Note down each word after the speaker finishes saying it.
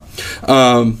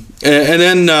And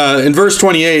then in verse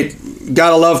 28,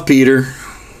 gotta love Peter.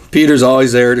 Peter's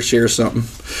always there to share something.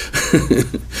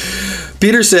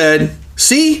 Peter said,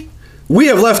 "See, we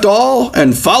have left all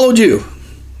and followed you."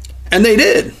 And they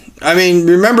did. I mean,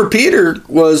 remember, Peter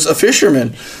was a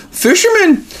fisherman.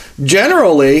 Fishermen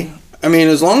generally, I mean,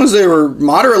 as long as they were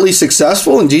moderately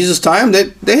successful in Jesus' time,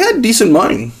 they had decent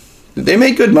money. They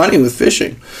made good money with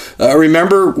fishing.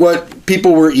 Remember what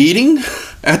people were eating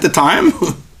at the time?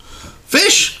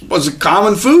 Fish was a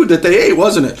common food that they ate,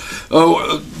 wasn't it?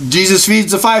 Oh, Jesus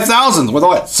feeds the 5,000 with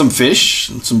what? Some fish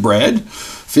and some bread.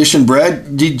 Fish and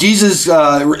bread. Jesus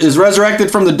is resurrected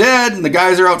from the dead, and the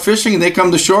guys are out fishing, and they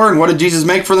come to shore, and what did Jesus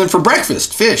make for them for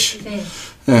breakfast? Fish.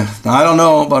 Yeah, I don't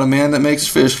know about a man that makes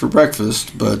fish for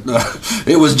breakfast, but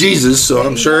it was Jesus, so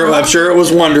I'm sure it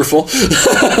was wonderful.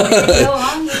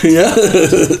 Yeah.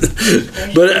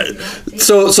 But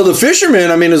so the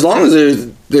fishermen, I mean, as long as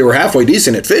they were halfway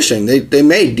decent at fishing, they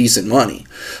made decent money.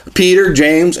 Peter,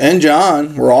 James, and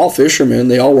John were all fishermen.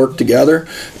 They all worked together,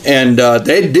 and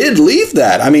they did leave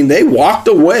that. I mean, they walked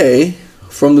away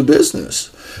from the business,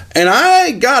 and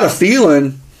I got a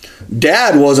feeling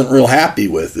Dad wasn't real happy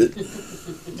with it.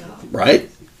 Right?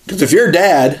 Because if you're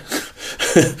Dad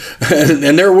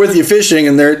and they're with you fishing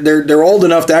and they're old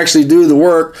enough to actually do the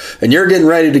work, and you're getting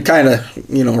ready to kind of,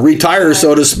 retire,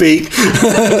 so to speak.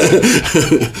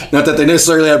 Not that they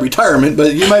necessarily have retirement,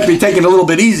 but you might be taking it a little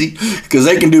bit easy because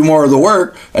they can do more of the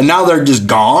work, and now they're just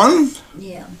gone.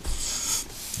 Yeah.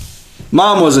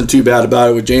 Mom wasn't too bad about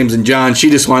it with James and John. She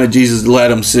just wanted Jesus to let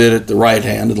them sit at the right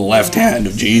hand and the left hand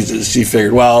of Jesus. She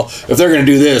figured, well, if they're going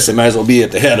to do this, they might as well be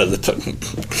at the head of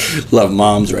the love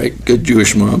moms, right? Good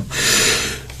Jewish mom.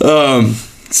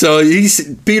 So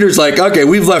Peter's like, okay,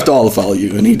 we've left all to follow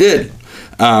you. And he did.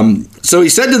 So he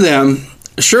said to them,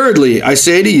 "Assuredly, I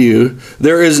say to you,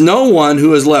 there is no one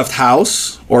who has left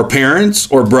house or parents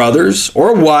or brothers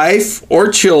or wife or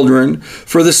children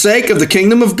for the sake of the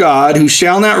kingdom of God who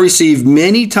shall not receive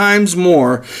many times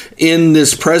more in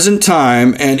this present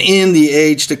time and in the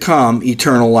age to come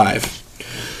eternal life."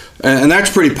 And that's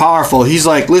pretty powerful. He's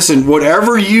like, listen,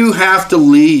 whatever you have to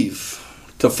leave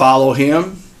to follow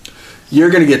him, you're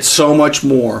going to get so much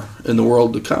more in the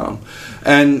world to come.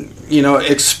 And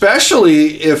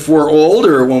especially if we're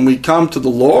older, when we come to the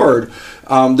Lord,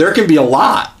 there can be a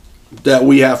lot that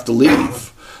we have to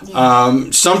leave.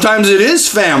 Sometimes it is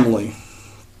family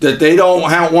that they don't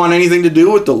want anything to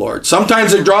do with the Lord.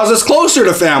 Sometimes it draws us closer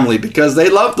to family because they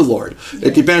love the Lord.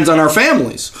 It depends on our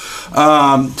families.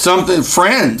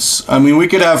 Friends. I mean, we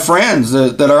could have friends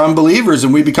that are unbelievers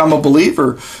and we become a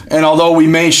believer. And although we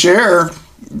may share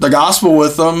the gospel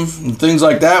with them and things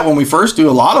like that, when we first do,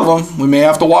 a lot of them we may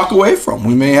have to walk away from.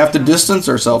 We may have to distance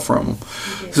ourselves from them.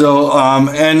 So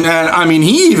and I mean,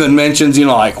 he even mentions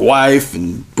like wife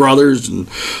and brothers and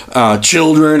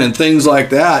children and things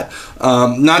like that.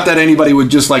 Not that anybody would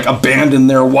just like abandon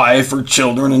their wife or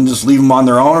children and just leave them on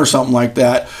their own or something like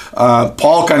that.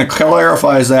 Paul kind of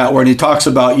clarifies that when he talks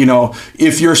about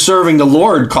if you're serving the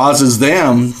Lord causes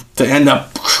them to end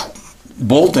up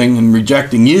bolting and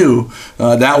rejecting you,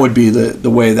 that would be the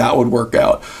way that would work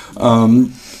out.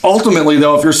 Ultimately,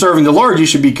 though, if you're serving the Lord, you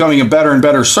should be becoming a better and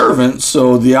better servant.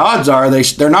 So the odds are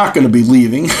they're not going to be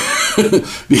leaving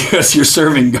because you're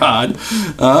serving God.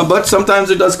 But sometimes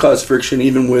it does cause friction,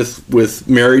 even with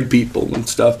married people and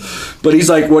stuff. But he's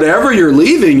like, whatever you're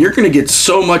leaving, you're going to get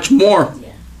so much more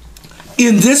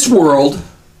in this world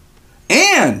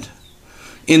and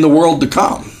in the world to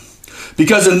come.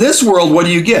 Because in this world, what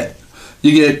do you get?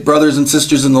 You get brothers and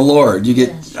sisters in the Lord. You get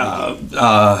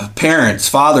parents,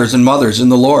 fathers and mothers in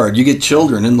the Lord. You get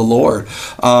children in the Lord.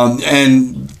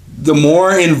 And the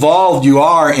more involved you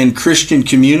are in Christian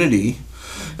community,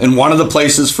 and one of the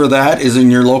places for that is in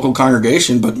your local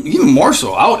congregation, but even more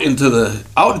so out into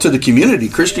the community,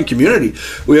 Christian community.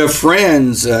 We have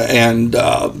friends and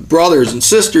brothers and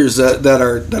sisters that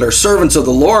are servants of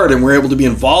the Lord, and we're able to be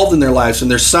involved in their lives. And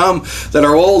there's some that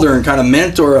are older and kind of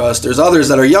mentor us. There's others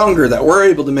that are younger that we're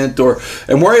able to mentor,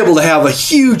 and we're able to have a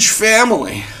huge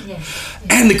family. Yes.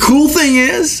 And the cool thing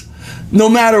is, no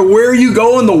matter where you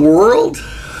go in the world,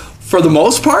 for the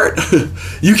most part,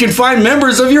 you can find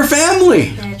members of your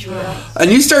family. That's right.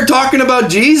 And you start talking about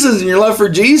Jesus and your love for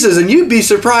Jesus, and you'd be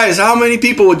surprised how many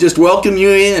people would just welcome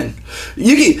you in.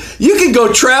 You can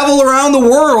go travel around the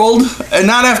world and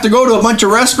not have to go to a bunch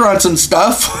of restaurants and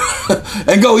stuff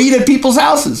and go eat at people's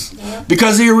houses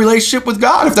because of your relationship with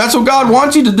God. If that's what God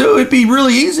wants you to do, it'd be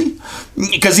really easy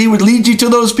because he would lead you to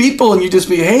those people and you just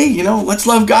be, hey, let's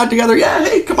love God together. Yeah,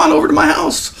 hey, come on over to my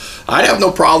house. I'd have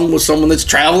no problem with someone that's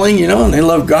traveling, and they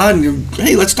love God. And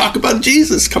hey, let's talk about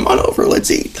Jesus. Come on over.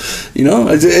 Let's eat.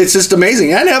 It's just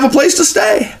amazing. And have a place to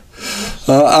stay.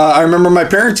 I remember my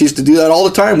parents used to do that all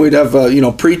the time. We'd have,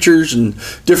 preachers and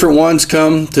different ones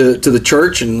come to the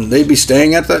church, and they'd be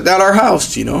staying at our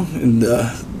house, and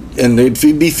they'd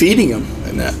be feeding them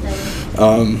and that.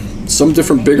 Some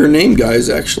different bigger name guys,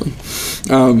 actually.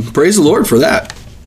 Praise the Lord for that.